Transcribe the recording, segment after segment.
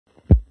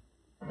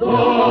This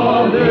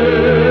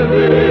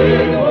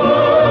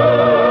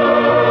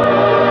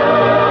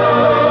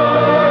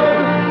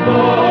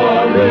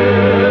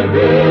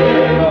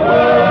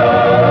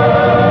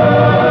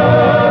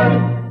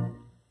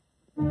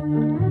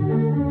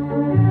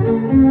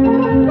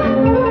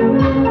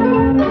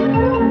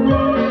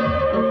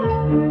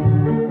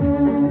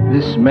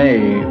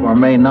may or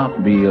may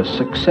not be a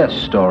success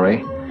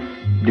story,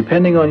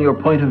 depending on your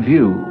point of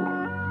view.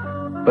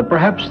 But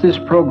perhaps this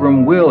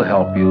program will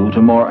help you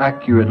to more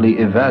accurately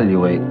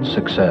evaluate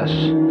success.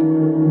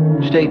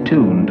 Stay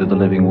tuned to The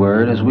Living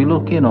Word as we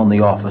look in on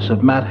the office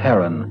of Matt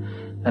Herron,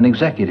 an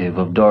executive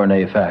of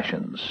Dornay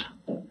Fashions.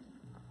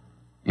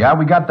 Yeah,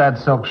 we got that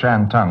silk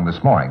shantung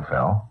this morning,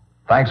 Phil.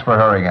 Thanks for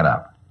hurrying it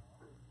up.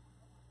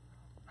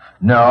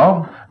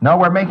 No,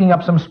 we're making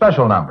up some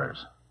special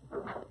numbers.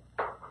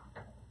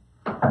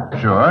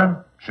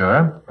 Sure.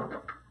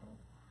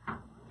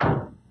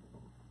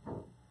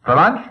 For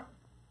lunch?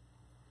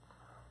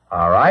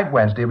 All right,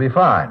 Wednesday will be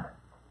fine.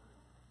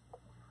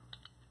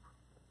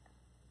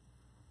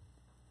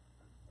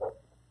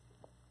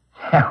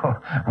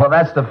 Well,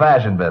 that's the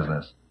fashion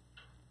business.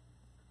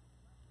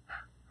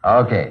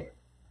 Okay.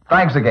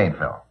 Thanks again,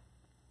 Phil.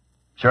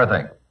 Sure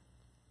thing.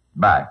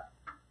 Bye.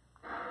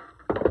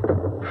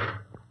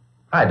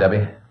 Hi,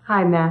 Debbie.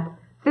 Hi, Matt.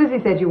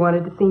 Susie said you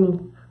wanted to see me.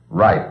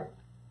 Right.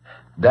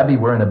 Debbie,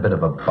 we're in a bit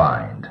of a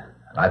bind.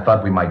 I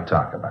thought we might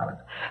talk about it.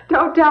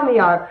 Don't tell me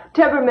our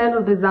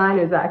temperamental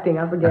designer's acting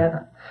up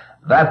again.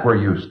 That we're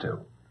used to.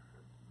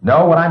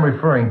 No, what I'm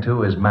referring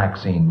to is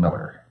Maxine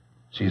Miller.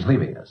 She's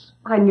leaving us.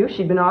 I knew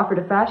she'd been offered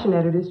a fashion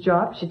editor's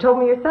job. She told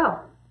me herself.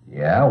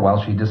 Yeah,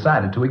 well, she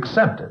decided to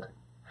accept it.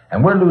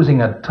 And we're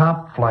losing a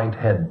top-flight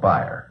head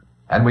buyer.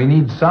 And we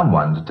need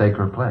someone to take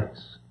her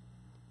place.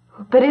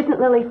 But isn't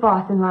Lily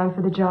Foss in line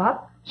for the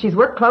job? She's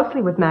worked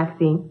closely with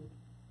Maxine.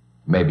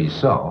 Maybe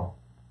so.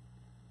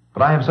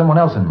 But I have someone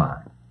else in mind.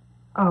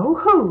 Oh,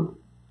 who?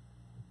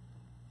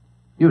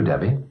 You,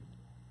 Debbie.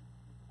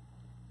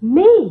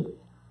 Me?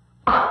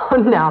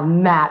 Oh, now,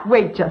 Matt,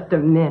 wait just a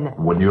minute.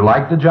 Wouldn't you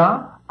like the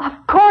job? Of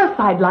course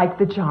I'd like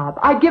the job.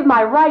 I'd give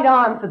my right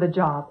arm for the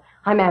job.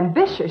 I'm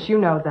ambitious, you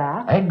know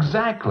that.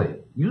 Exactly.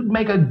 You'd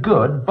make a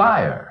good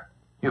buyer.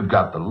 You've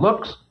got the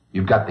looks,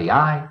 you've got the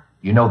eye,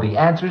 you know the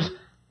answers,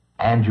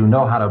 and you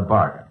know how to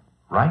bargain,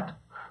 right?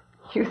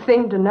 You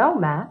seem to know,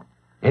 Matt.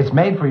 It's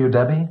made for you,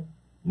 Debbie.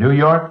 New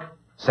York,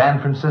 San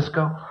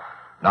Francisco,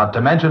 not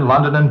to mention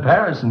London and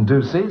Paris in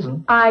due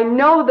season. I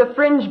know the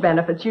fringe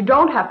benefits. You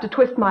don't have to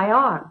twist my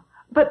arm.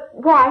 But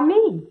why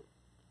me?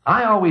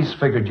 I always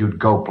figured you'd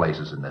go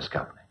places in this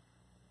company.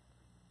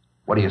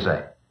 What do you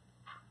say?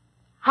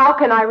 How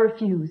can I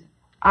refuse?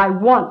 I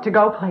want to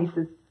go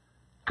places.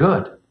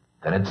 Good.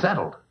 Then it's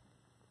settled.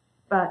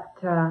 But,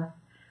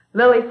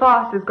 Lily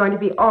Foss is going to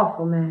be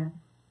awful mad.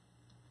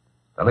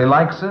 Lily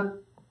likes it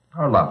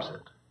or loves it?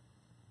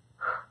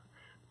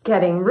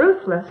 Getting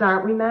ruthless,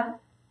 aren't we, Matt?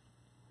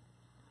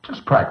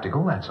 Just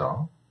practical, that's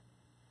all.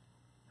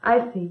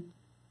 I see.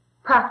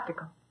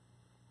 Practical.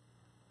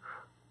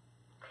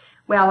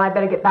 Well, I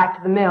better get back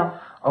to the mill.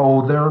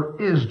 Oh, there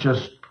is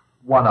just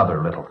one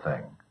other little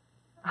thing.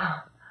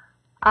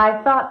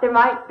 I thought there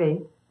might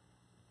be.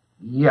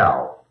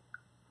 Yeah.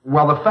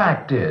 Well, the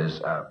fact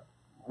is,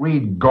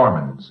 Reed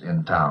Gorman's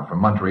in town from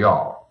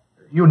Montreal.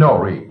 You know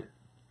Reed.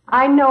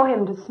 I know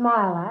him to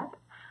smile at.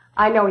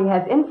 I know he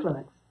has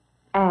influence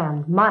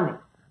and money.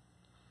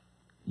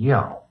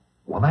 Yeah.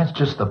 Well, that's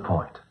just the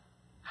point.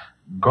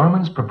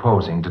 Gorman's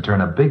proposing to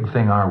turn a big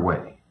thing our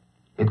way.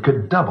 It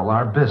could double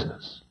our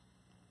business.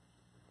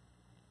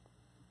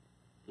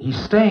 He's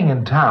staying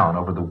in town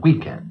over the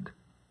weekend,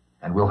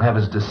 and we'll have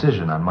his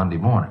decision on Monday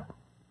morning.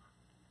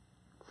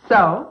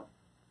 So?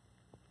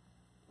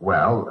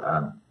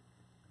 Well,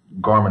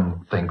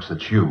 Gorman thinks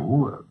that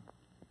you...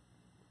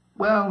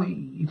 well,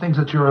 he thinks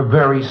that you're a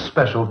very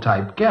special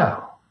type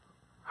gal.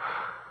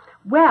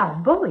 Well,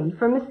 bully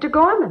for Mr.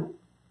 Gorman.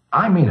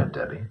 I mean it,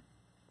 Debbie.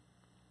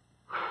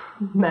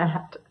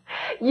 Matt,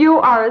 you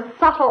are as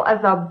subtle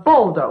as a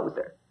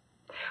bulldozer.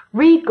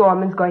 Reed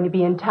Gorman's going to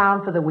be in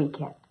town for the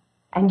weekend,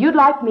 and you'd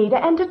like me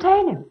to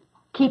entertain him,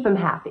 keep him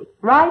happy,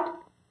 right?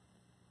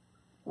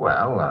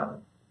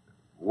 Well,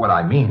 what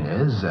I mean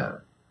is,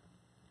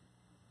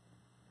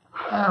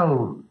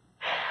 well...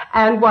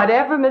 And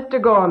whatever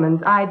Mr.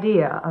 Gorman's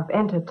idea of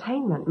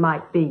entertainment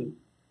might be,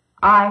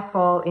 I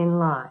fall in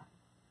line.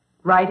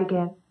 Right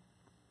again?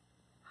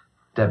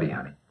 Debbie,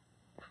 honey,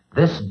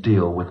 this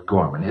deal with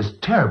Gorman is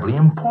terribly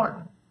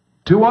important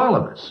to all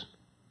of us.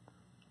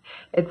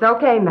 It's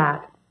okay,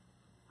 Matt.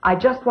 I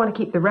just want to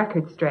keep the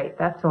record straight,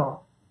 that's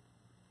all.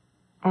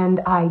 And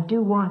I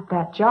do want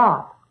that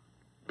job,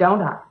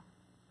 don't I?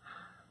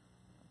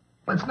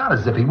 It's not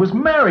as if he was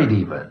married,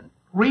 even.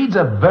 Reed's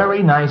a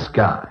very nice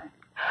guy.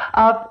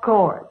 Of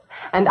course.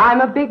 And I'm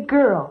a big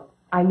girl.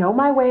 I know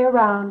my way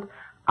around.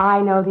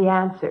 I know the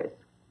answers.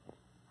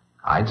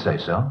 I'd say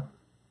so.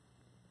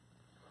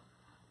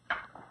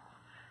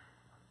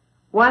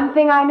 One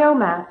thing I know,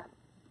 Matt.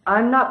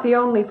 I'm not the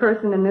only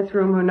person in this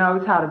room who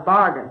knows how to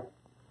bargain.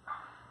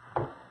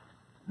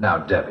 Now,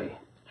 Debbie.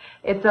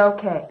 It's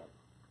okay.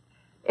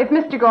 If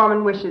Mr.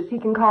 Gorman wishes, he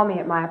can call me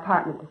at my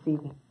apartment this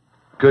evening.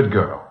 Good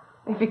girl.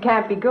 If you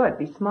can't be good,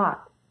 be smart.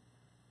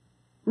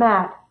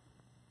 Matt,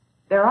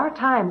 there are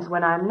times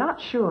when I'm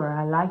not sure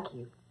I like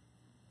you.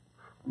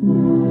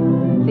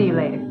 See you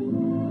later.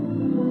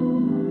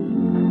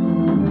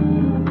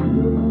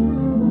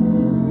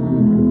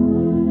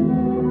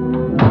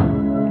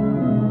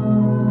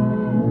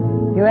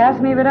 You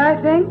ask me what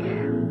I think?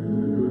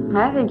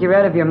 I think you're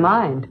out of your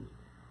mind.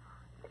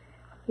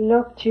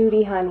 Look,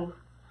 Judy, honey.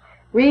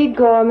 Reed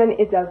Gorman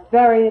is a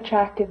very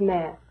attractive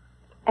man.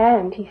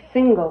 And he's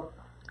single.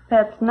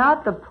 That's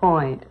not the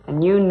point,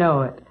 and you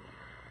know it.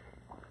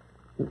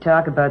 You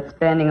talk about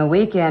spending a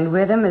weekend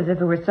with him as if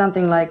it were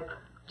something like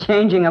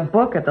changing a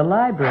book at the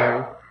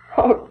library.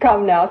 Oh,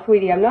 come now,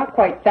 sweetie. I'm not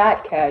quite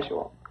that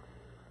casual.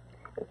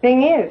 The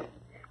thing is,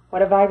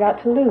 what have I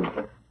got to lose?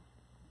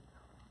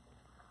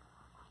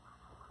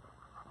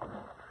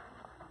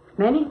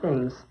 Many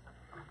things.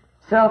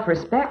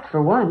 Self-respect,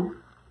 for one.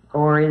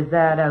 Or is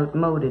that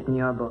outmoded in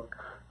your book?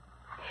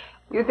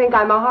 You think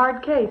I'm a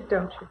hard case,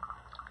 don't you?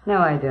 No,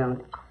 I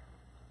don't.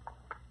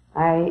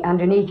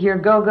 Underneath your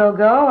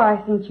go, I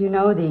think you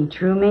know the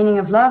true meaning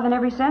of love in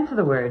every sense of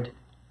the word.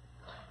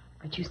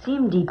 But you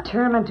seem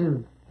determined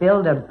to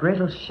build a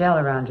brittle shell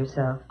around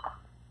yourself.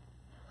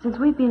 Since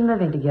we've been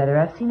living together,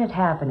 I've seen it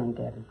happening,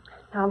 Debbie.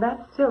 Now,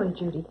 that's silly,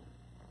 Judy.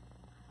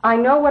 I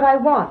know what I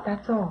want,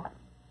 that's all.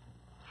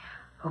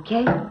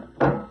 Okay?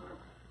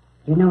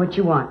 You know what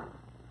you want.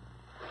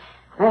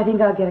 I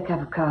think I'll get a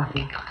cup of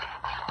coffee.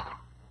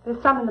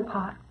 There's some in the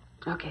pot.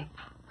 Okay.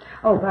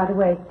 Oh, by the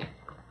way,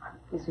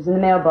 this was in the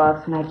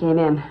mailbox when I came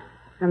in.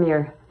 From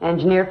your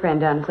engineer friend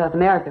down in South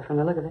America, from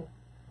the look of it.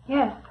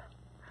 Yes.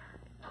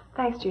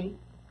 Thanks, Judy.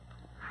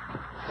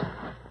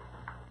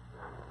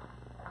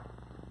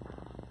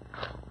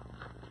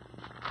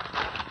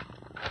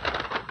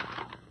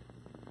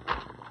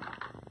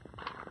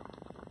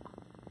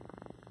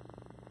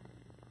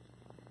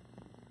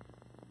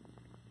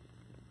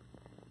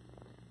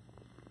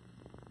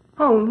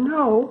 Oh,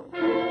 no.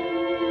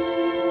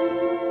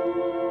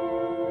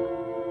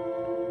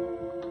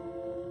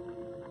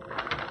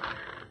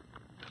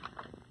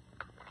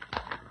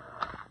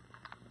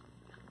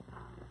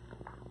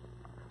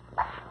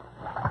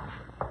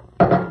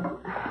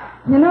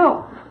 You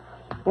know,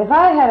 if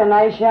I had a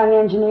nice young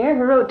engineer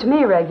who wrote to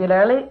me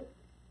regularly...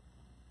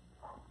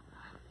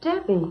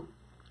 Debbie,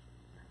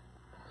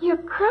 you're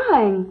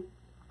crying.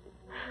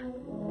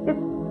 It's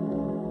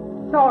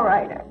all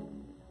right.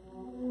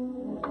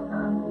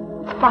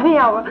 It's funny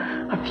how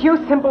a few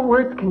simple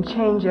words can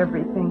change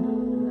everything.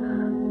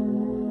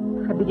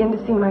 I begin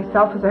to see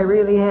myself as I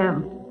really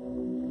am.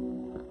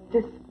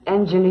 This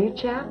engineer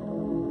chap?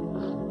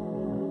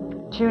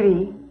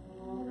 Judy,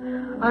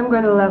 I'm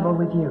going to level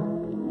with you.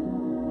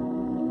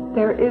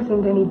 There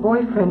isn't any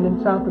boyfriend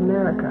in South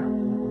America.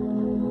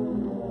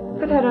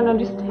 But I don't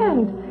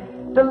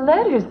understand. The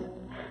letters...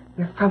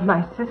 They're from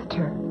my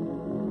sister.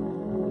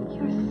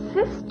 Your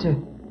sister?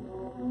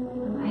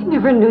 I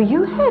never knew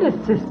you had a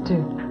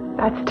sister.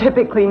 That's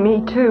typically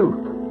me, too.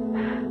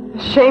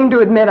 Ashamed to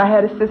admit I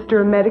had a sister,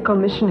 a medical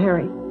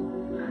missionary.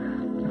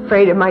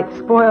 Afraid it might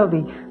spoil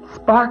the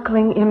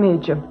sparkling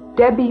image of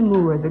Debbie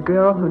Moore, the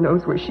girl who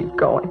knows where she's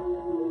going.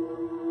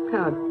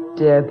 Oh,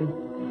 Debbie.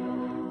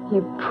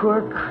 You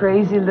poor,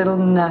 crazy little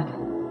nut.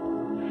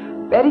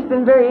 Betty's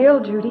been very ill,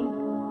 Judy.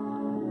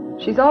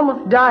 She's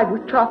almost died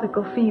with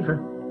tropical fever.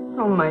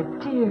 Oh, my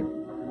dear.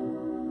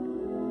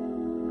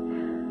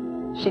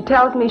 She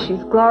tells me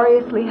she's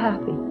gloriously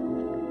happy.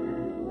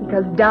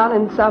 Because down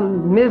in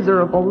some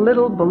miserable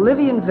little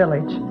Bolivian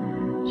village,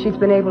 she's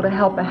been able to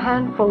help a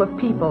handful of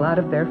people out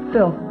of their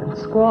filth and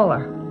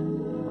squalor.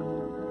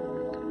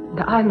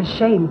 And I'm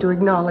ashamed to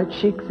acknowledge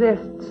she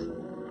exists.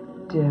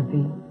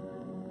 Debbie.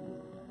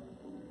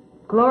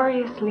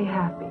 Gloriously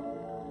happy.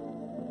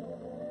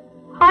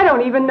 I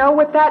don't even know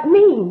what that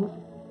means.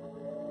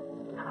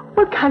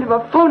 What kind of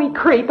a phony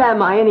creep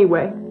am I,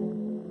 anyway?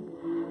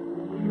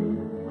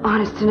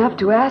 Honest enough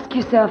to ask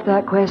yourself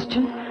that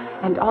question.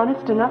 And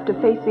honest enough to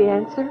face the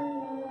answer?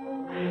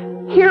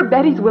 Here,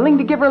 Betty's willing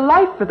to give her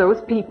life for those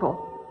people.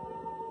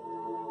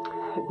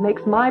 It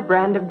makes my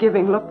brand of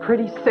giving look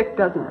pretty sick,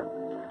 doesn't it?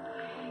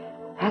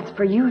 That's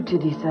for you to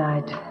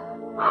decide.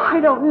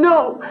 I don't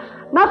know.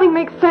 Nothing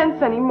makes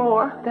sense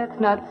anymore. That's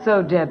not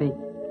so, Debbie.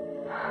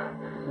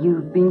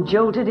 You've been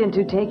jolted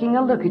into taking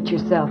a look at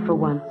yourself for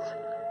once.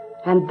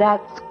 And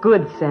that's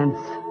good sense.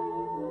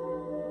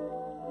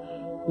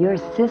 Your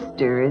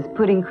sister is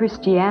putting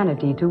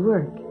Christianity to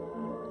work.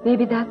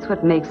 Maybe that's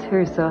what makes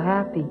her so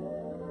happy.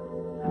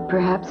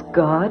 Perhaps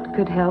God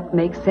could help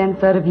make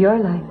sense out of your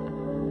life.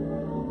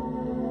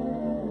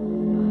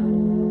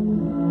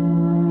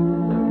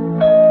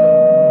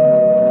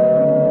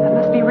 That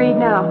must be Reed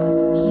now.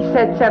 He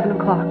said 7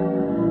 o'clock.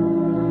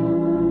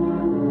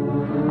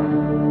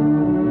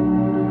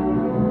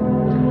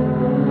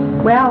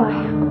 Well,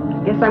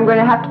 I guess I'm going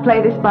to have to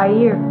play this by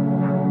ear.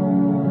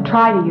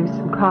 Try to use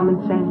some common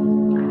sense.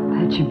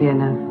 That should be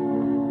enough.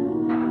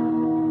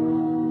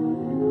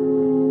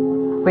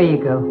 Where you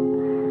go?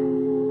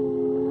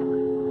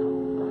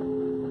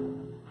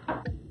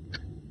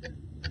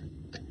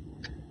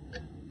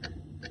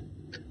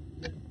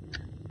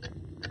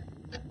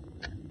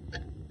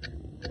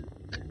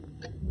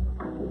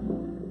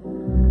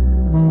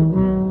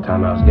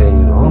 Time I was getting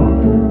you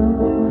home.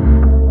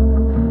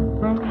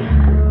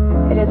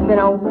 It has been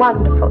a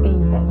wonderful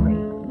evening, Reed.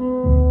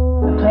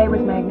 The play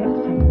was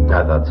magnificent.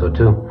 I thought so,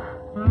 too.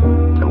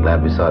 I'm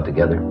glad we saw it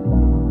together.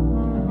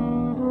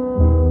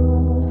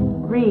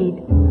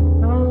 Reed,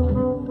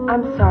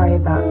 I'm sorry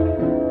about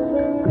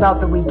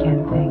the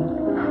weekend thing.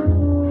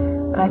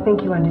 But I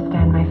think you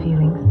understand my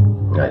feelings.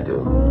 I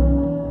do.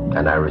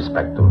 And I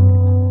respect them.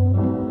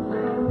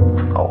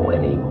 Oh,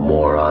 any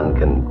moron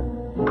can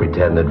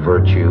pretend that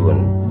virtue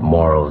and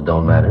morals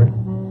don't matter.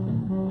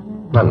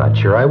 I'm not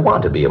sure I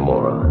want to be a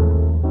moron.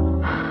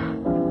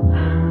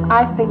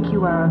 I think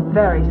you are a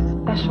very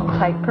special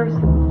type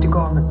person, Mr.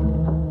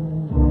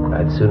 Gorman.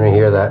 I'd sooner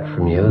hear that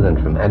from you than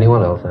from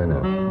anyone else I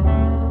know.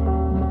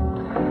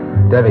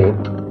 Debbie,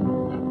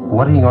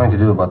 what are you going to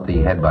do about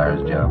the head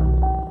buyer's job?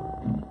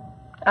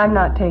 I'm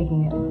not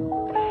taking it.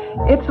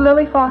 It's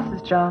Lily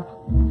Foss's job.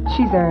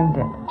 She's earned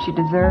it. She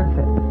deserves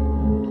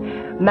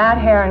it. Matt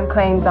Heron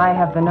claims I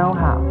have the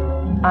know-how.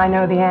 I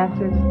know the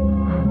answers.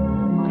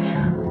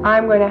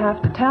 I'm going to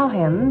have to tell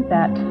him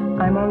that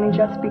I'm only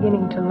just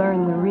beginning to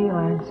learn the real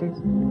answers.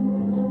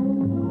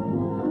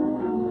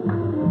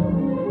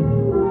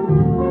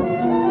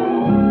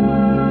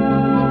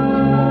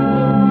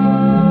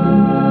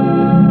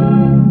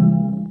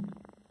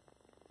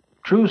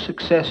 True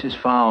success is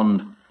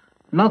found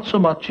not so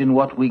much in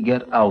what we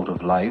get out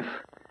of life,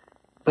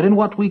 but in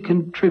what we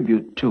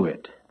contribute to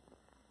it.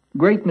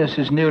 Greatness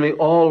is nearly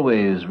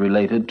always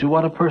related to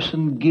what a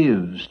person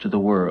gives to the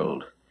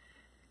world.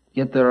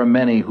 Yet there are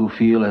many who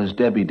feel, as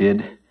Debbie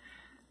did,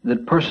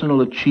 that personal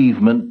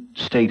achievement,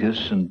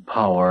 status, and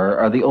power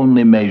are the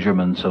only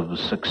measurements of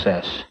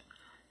success.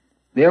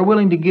 They are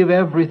willing to give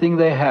everything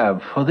they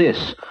have for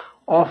this,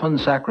 often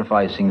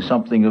sacrificing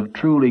something of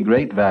truly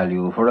great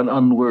value for an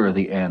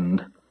unworthy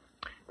end.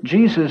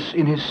 Jesus,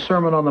 in his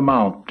Sermon on the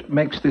Mount,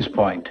 makes this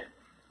point.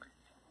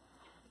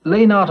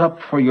 Lay not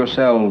up for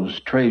yourselves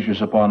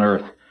treasures upon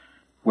earth,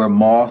 where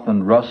moth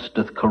and rust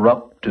doth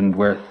corrupt, and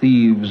where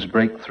thieves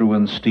break through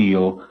and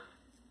steal.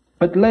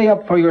 But lay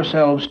up for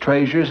yourselves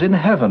treasures in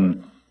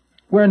heaven,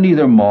 where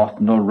neither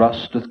moth nor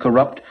rust doth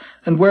corrupt,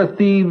 and where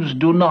thieves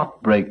do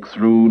not break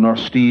through nor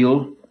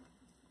steal.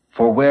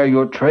 For where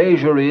your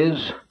treasure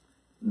is,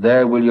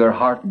 there will your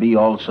heart be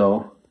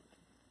also.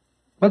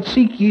 But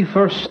seek ye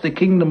first the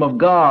kingdom of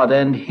God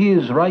and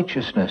his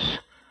righteousness,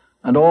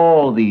 and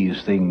all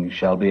these things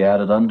shall be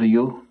added unto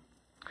you.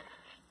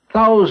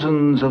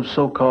 Thousands of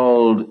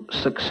so-called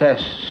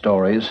success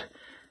stories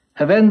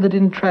have ended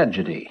in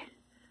tragedy.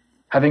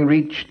 Having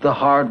reached the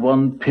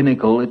hard-won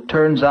pinnacle, it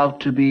turns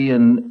out to be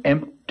an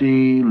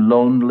empty,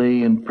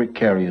 lonely, and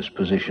precarious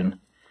position.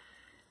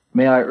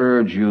 May I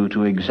urge you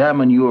to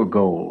examine your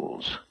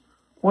goals.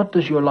 What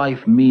does your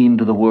life mean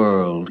to the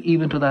world,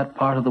 even to that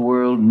part of the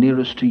world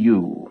nearest to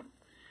you?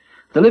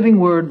 The living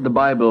word, the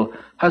Bible,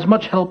 has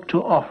much help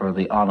to offer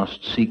the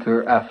honest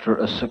seeker after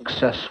a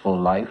successful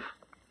life.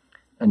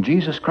 And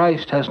Jesus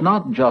Christ has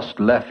not just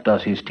left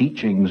us his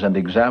teachings and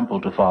example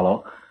to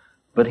follow,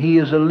 but he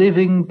is a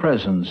living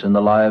presence in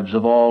the lives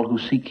of all who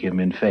seek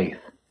him in faith.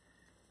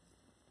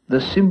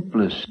 The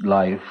simplest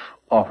life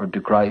offered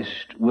to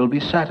Christ will be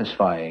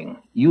satisfying,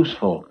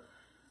 useful,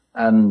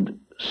 and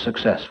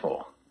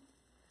successful.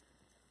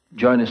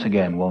 Join us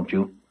again, won't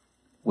you,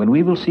 when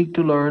we will seek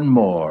to learn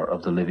more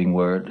of the living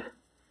word,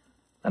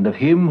 and of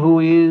him who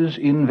is,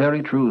 in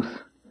very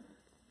truth,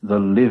 the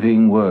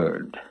living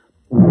word.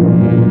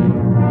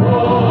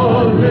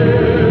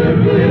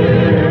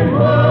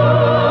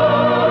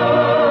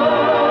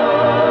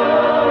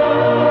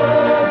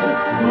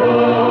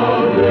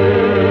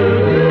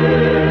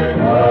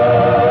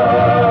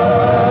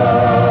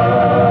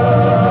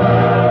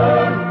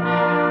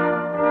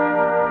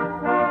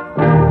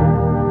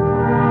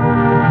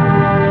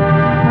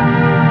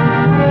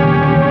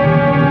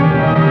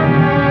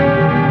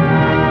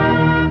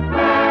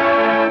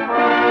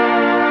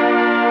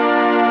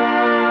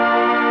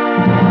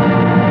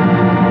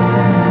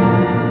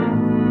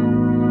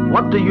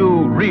 What do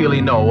you really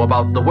know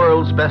about the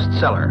world's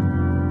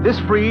bestseller? This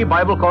free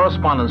Bible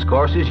correspondence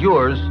course is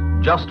yours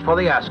just for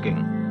the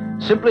asking.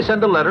 Simply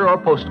send a letter or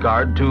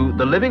postcard to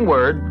The Living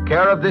Word,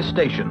 care of this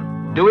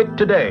station. Do it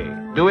today.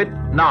 Do it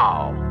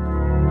now.